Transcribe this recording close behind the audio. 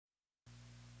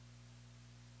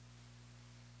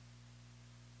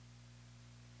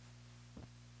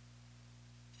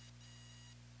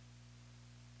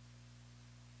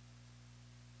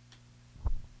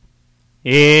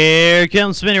Here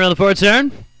comes spinning around the fourth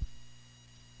turn.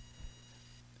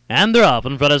 And they're off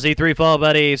in front of Z3 followed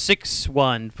by the 6,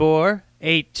 1, 4,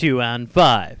 8, 2, and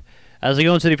 5. As they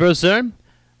go into the first turn,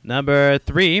 number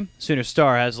 3, Sooner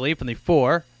Star has the lead from the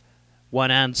 4,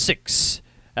 1, and 6.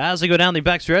 As they go down the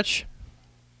backstretch,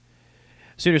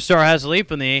 Sooner Star has the lead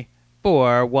from the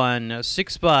 4, 1,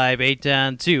 6, 5, 8,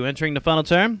 and 2. Entering the final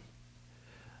turn,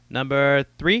 number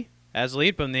 3 has the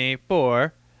lead from the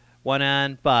 4, 1,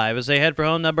 and 5. As they head for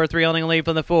home, number 3 holding a lead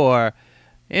from the 4.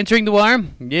 Entering the wire,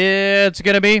 yeah, it's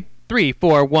going to be 3,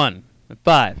 4, 1, and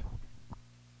 5.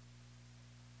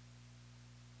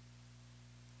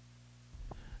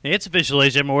 It's official,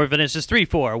 ladies and gentlemen. We're finishes 3,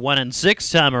 4, 1, and 6.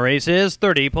 Time of race is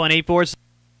 30.84.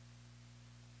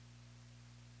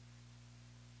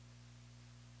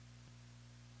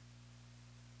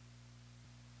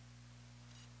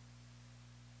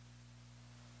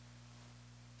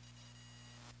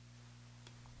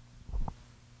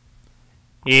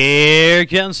 Here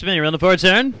comes spinning around the fourth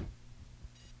turn.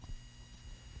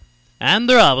 And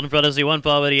they're off in front of Z1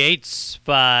 followed by the 8s,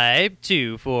 5,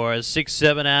 2, 4, 6,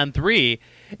 7, and 3.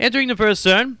 Entering the first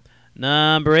turn,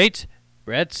 number 8,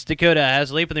 Brett's Dakota has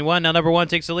the lead from the 1. Now number 1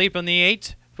 takes the lead from the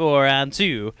 8, 4, and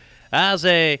 2. As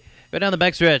they go down the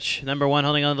backstretch, number 1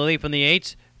 holding on to the lead from the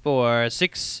 8, 4,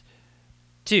 6,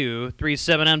 2, 3,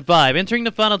 7, and 5. Entering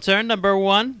the final turn, number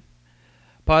 1,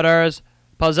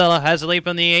 Pauzella has the lead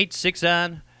from the 8, 6,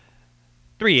 and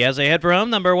 3. As they head for home,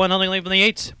 number 1 holding the lead from the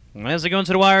 8. As they go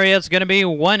into the wire, it's going to be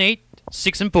 1, 8,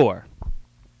 6, and 4.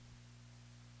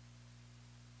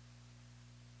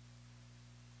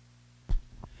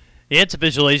 It's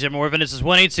official, ladies and gentlemen. We're finishes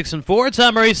 1, 8, 6, and 4.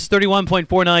 Time of race is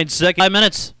 31.49 seconds. 5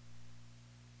 minutes.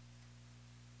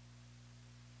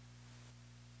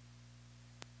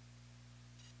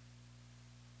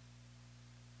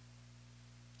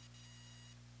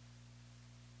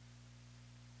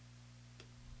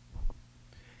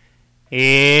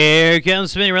 Here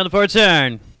comes spinning around the fourth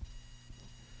turn.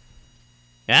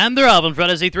 And they're off in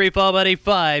front of Z3 followed by the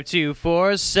 5, 2,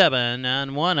 4, 7,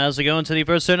 and 1. As they go into the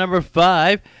first turn, number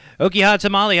 5, Okiha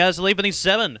Tamale has the lead from the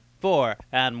 7, 4,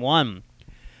 and 1.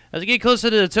 As they get closer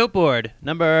to the tote board,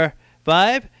 number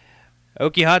 5,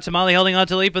 Okiha Tamale holding on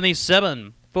to the lead from the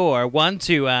 7, 4, 1,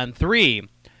 2, and 3.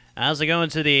 As they go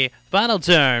into the final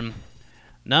turn,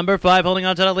 number 5 holding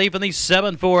on to the lead from the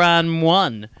 7, 4, and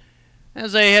 1.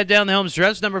 As they head down the home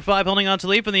stretch, number 5 holding on to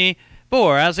lead from the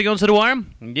 4. As they go into the wire,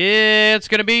 yeah, it's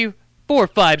going to be 4,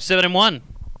 5, 7, and 1.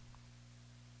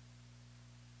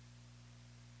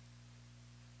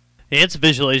 It's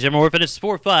official, ladies and gentlemen. We're finished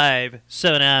 4, 5,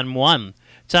 7, and 1.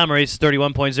 Time of race is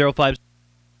 31.05.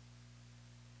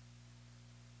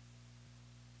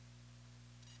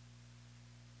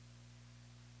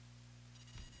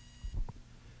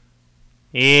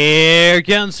 Here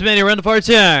comes Smitty around the far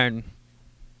turn.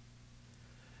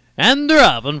 And they're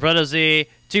off in front of the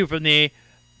 2 from the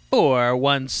 4,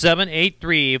 1, 7, 8,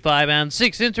 3, 5, and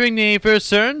 6. Entering the first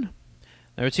turn,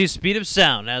 number 2, Speed of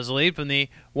Sound has the lead from the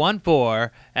 1,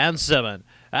 4, and 7.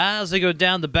 As they go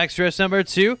down the backstretch, number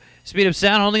 2, Speed of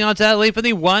Sound holding on to that lead from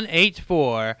the 1, 8,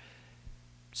 4,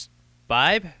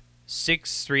 5,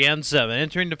 6, 3, and 7.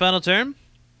 Entering the final turn,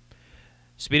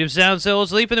 Speed of Sound still holds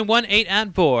the lead from the 1, 8,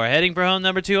 and 4. Heading for home,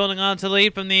 number 2 holding on to the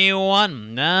lead from the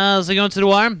 1. Now as they go into the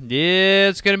wire, yeah,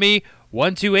 it's going to be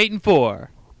 1, 2, 8, and 4.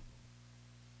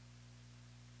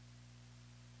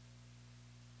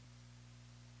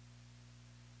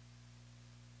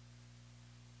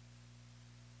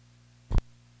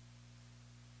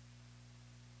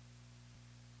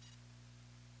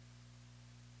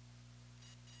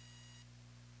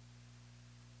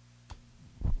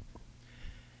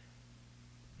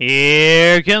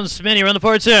 Here comes Smitty around the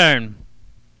fourth turn.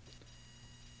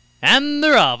 And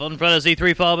they're off in front of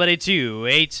Z3 followed by 2,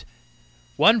 8,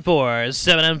 1, 4,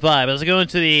 7, and 5. As they go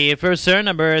into the first turn,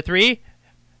 number 3,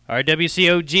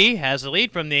 RWCOG has the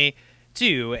lead from the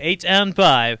 2, 8, and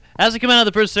 5. As they come out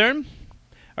of the first turn,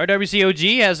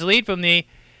 RWCOG has the lead from the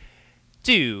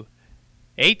 2,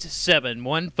 8, 7,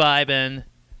 1, 5, and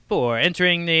 4.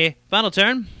 Entering the final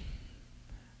turn,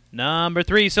 number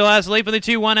 3 still has the lead from the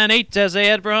 2, 1, and 8 as they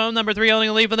head for home. Number 3 holding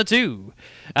the lead from the 2.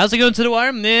 As they go into the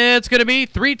wire, it's going to be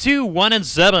 3, 2, 1, and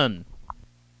 7.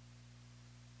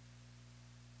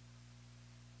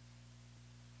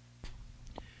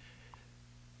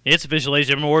 It's official, ladies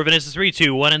and gentlemen. We're finishes 3,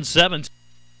 2, 1, and 7.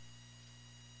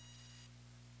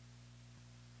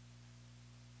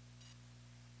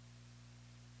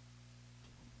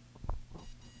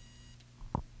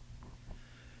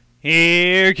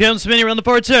 Here comes spinning around the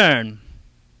fourth turn.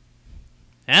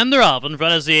 And they're off in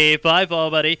front of the 5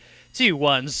 followed by the 2,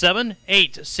 1, 7,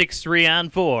 8, 6, 3,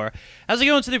 and 4. As we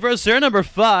go into the first turn, number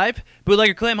 5,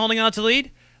 Bootlegger Clam holding on to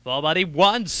lead, followed by the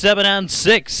 1, 7, and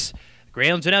 6.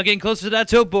 Greyhounds are now getting closer to that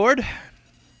tote board.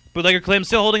 Bootlegger Clam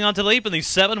still holding on to lead from the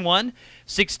 7, 1,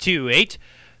 6, 2, 8,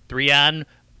 3, and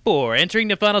 4. Entering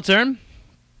the final turn,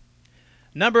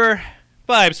 number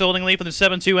 5 still holding lead from the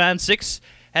 7, 2, and 6.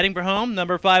 Heading for home,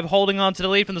 number 5 holding on to the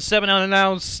lead from the 7, and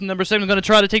now number 7 is going to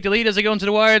try to take the lead as they go into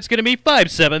the wire. It's going to be 5,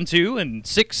 7, 2, and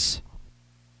 6.